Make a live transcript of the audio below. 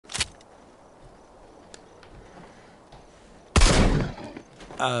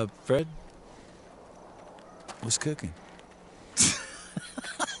Fred was cooking.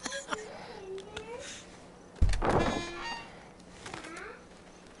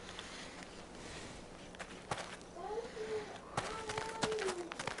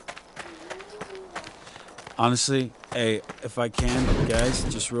 Honestly, hey, if I can, guys,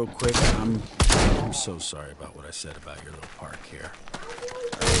 just real quick, I'm so sorry about what I said about your little park here.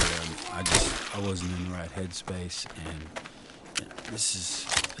 I wasn't in the right headspace, and you know, this is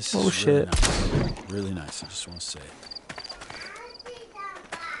oh, really shit. nice. Really nice. I just want to say it.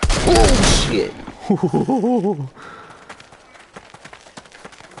 Oh shit!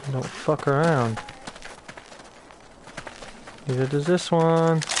 Don't fuck around. Neither does this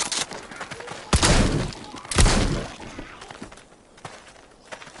one.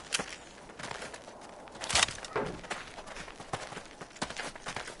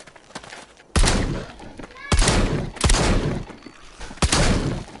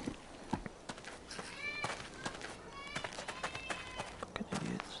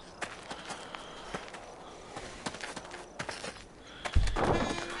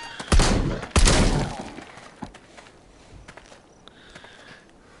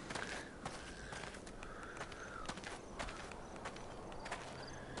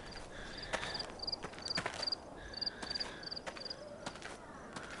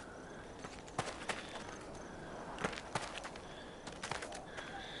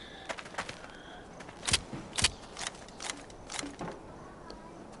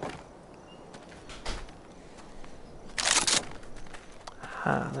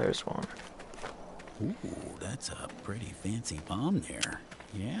 Ah, there's one. Ooh, that's a pretty fancy bomb there.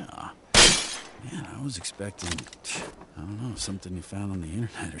 Yeah. Man, I was expecting, I don't know, something you found on the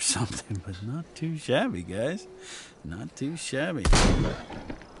internet or something, but not too shabby, guys. Not too shabby.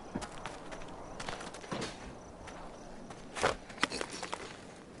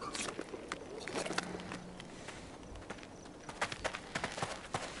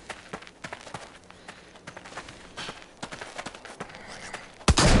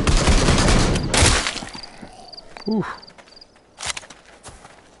 Ooh.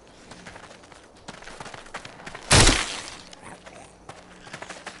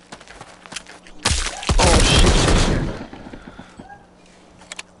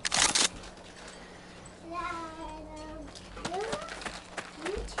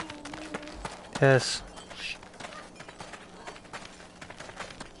 Yes.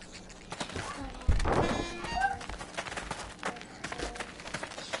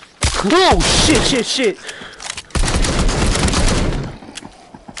 Oh shit!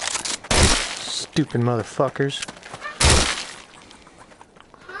 Stupid motherfuckers.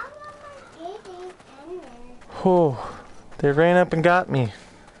 Oh, they ran up and got me.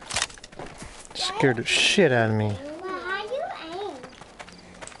 Scared the shit out of me.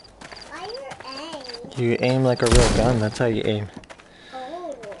 You aim like a real gun, that's how you aim.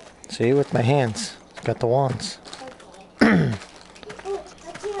 Oh. See, with my hands. Got the wands. Okay. Oh,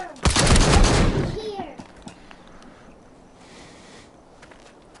 here.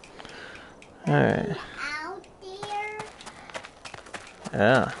 Alright. Out there.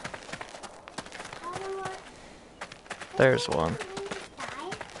 Yeah. There's one.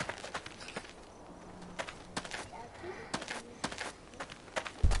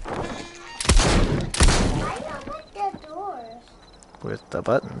 With the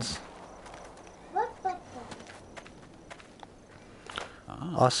buttons. What button?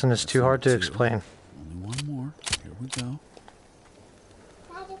 Austin is too hard to explain. Only one more. Here we go.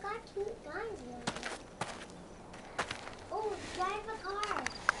 Dad, you got two guns here. Oh, drive a car.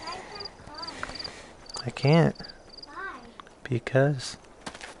 Drive that car. I can't. Why? Because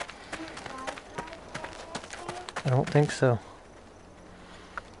I don't think so.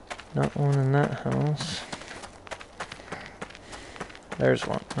 Not one in that house. There's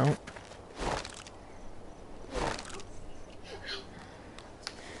one. Nope.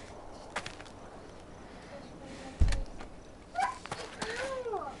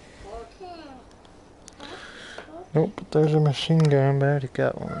 Nope, but there's a machine gun, but I already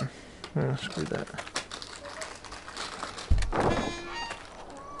got one. Oh, screw that.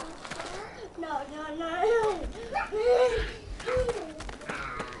 No.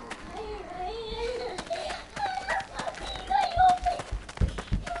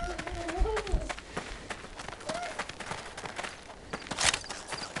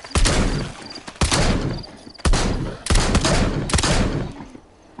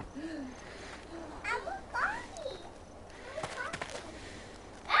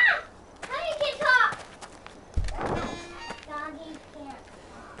 How you can talk?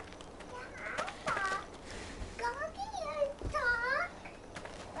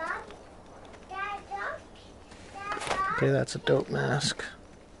 Okay, that's a dope mask.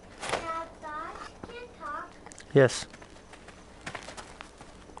 Now dogs can talk. Yes.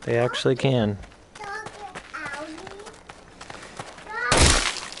 They actually can. Dog is Audi. Dog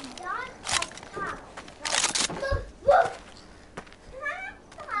can talk. Like, woof, woof.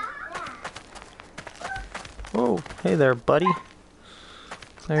 Oh, hey there, buddy.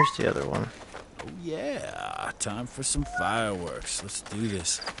 There's the other one. Oh, yeah. Time for some fireworks. Let's do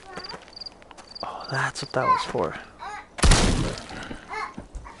this. Oh, that's what that was for.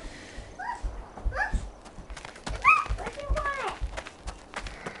 What do you want?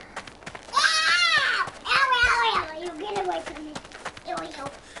 Ow! Ow, ow, ow. You get away from me. Ew, ew.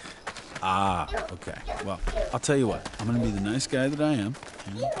 Ah, okay. Well, I'll tell you what. I'm going to be the nice guy that I am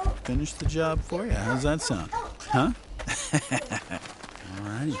and finish the job for you. How's that sound? Huh?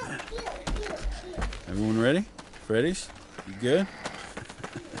 Alrighty then. Everyone ready? Freddy's? You good?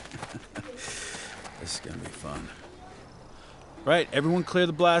 This is going to be fun. Right, everyone clear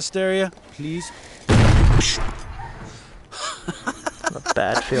the blast area, please. A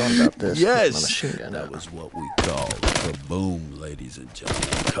bad feeling about this. Yes! My machine gun That out. was what we call kaboom, ladies and gentlemen.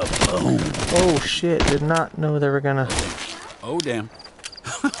 Kaboom! Oh shit! Did not know they were gonna. Oh, damn.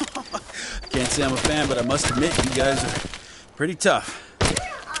 Can't say I'm a fan, but I must admit, you guys are pretty tough.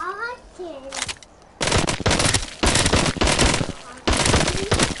 Awesome.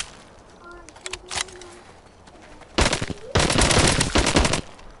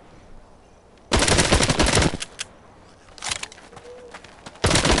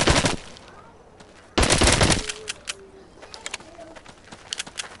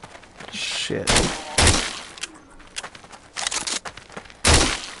 Shit.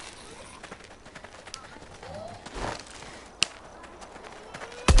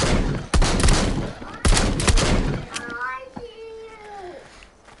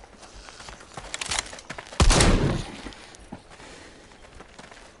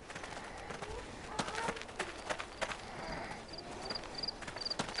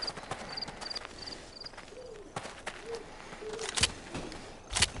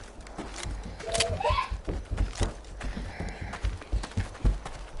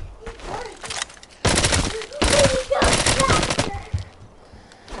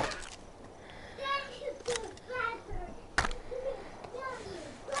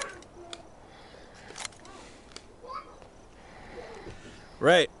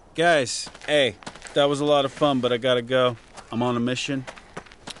 Right, guys, hey, that was a lot of fun, but I gotta go. I'm on a mission.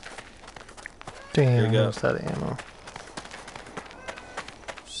 Here you Damn, go. what's that ammo?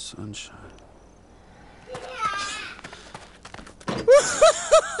 Sunshine.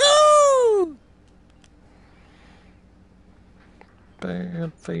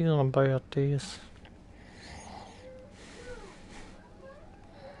 Bad feeling about this.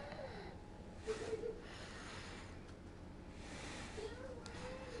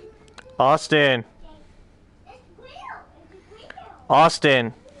 Austin!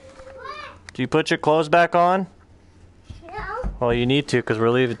 Austin! Do you put your clothes back on? No, Well, you need to because we're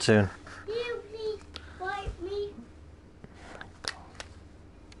leaving soon. you please wipe me.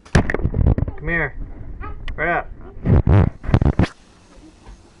 Come here. Hurry up.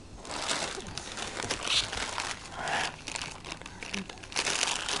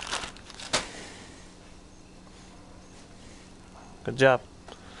 Good job.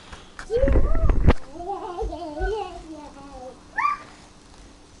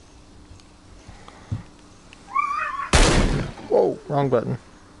 Whoa, wrong button.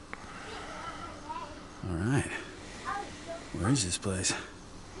 All right. Where is this place?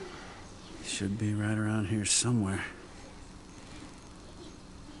 Should be right around here somewhere.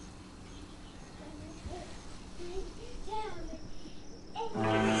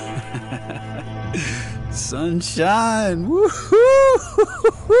 Sunshine! Woo-hoo!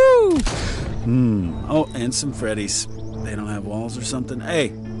 Oh, and some Freddy's. They don't have walls or something. Hey,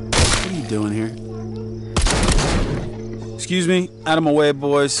 what are you doing here? Excuse me, out of my way,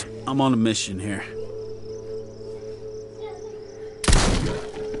 boys. I'm on a mission here.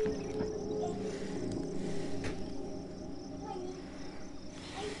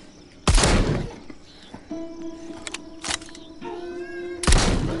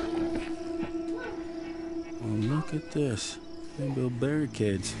 Well, look at this. They build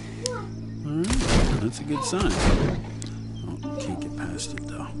barricades. Alright, that's a good sign. Oh, can't get past it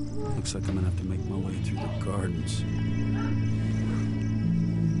though. Looks like I'm gonna have to make my way through the gardens.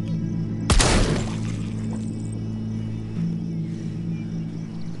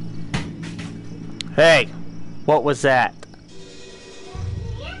 Hey, what was that?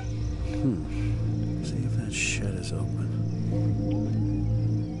 See if that shed is open.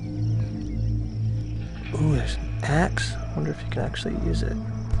 Ooh, there's an axe. Wonder if you can actually use it.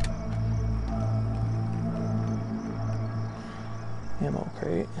 Ammo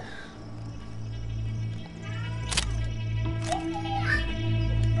crate.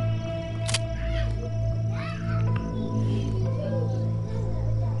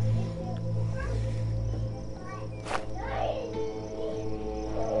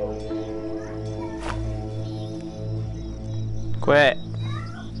 Quit.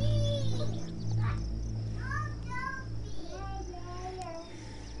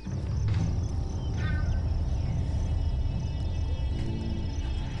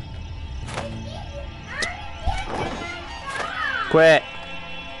 Quit.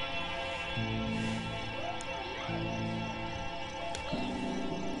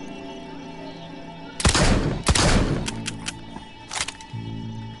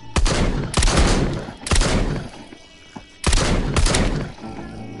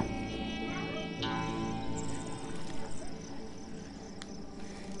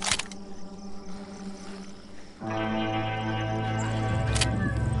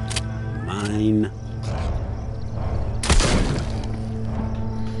 Mine.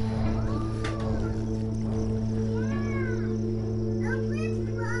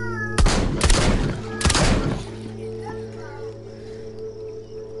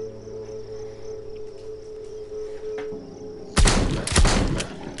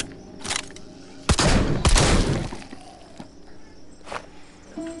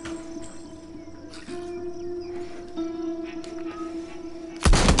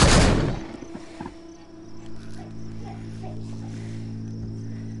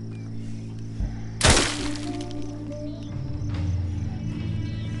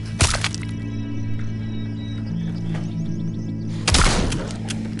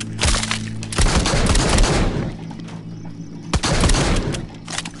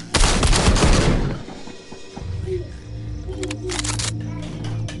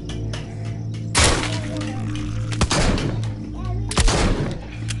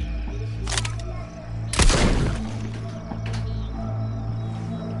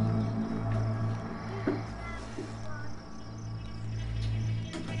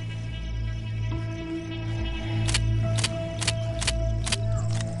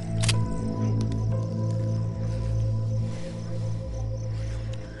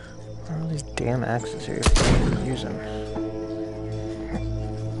 What are all these damn axes here if you can't even use them?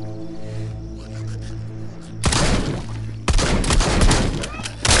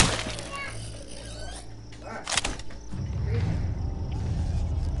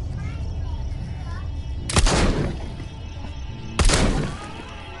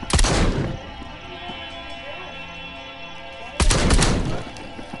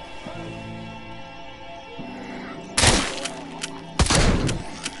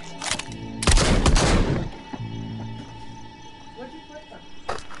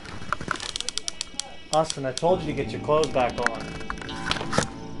 Austin, I told you to get your clothes back on.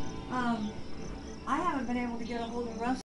 I haven't been able to get a hold of Russ.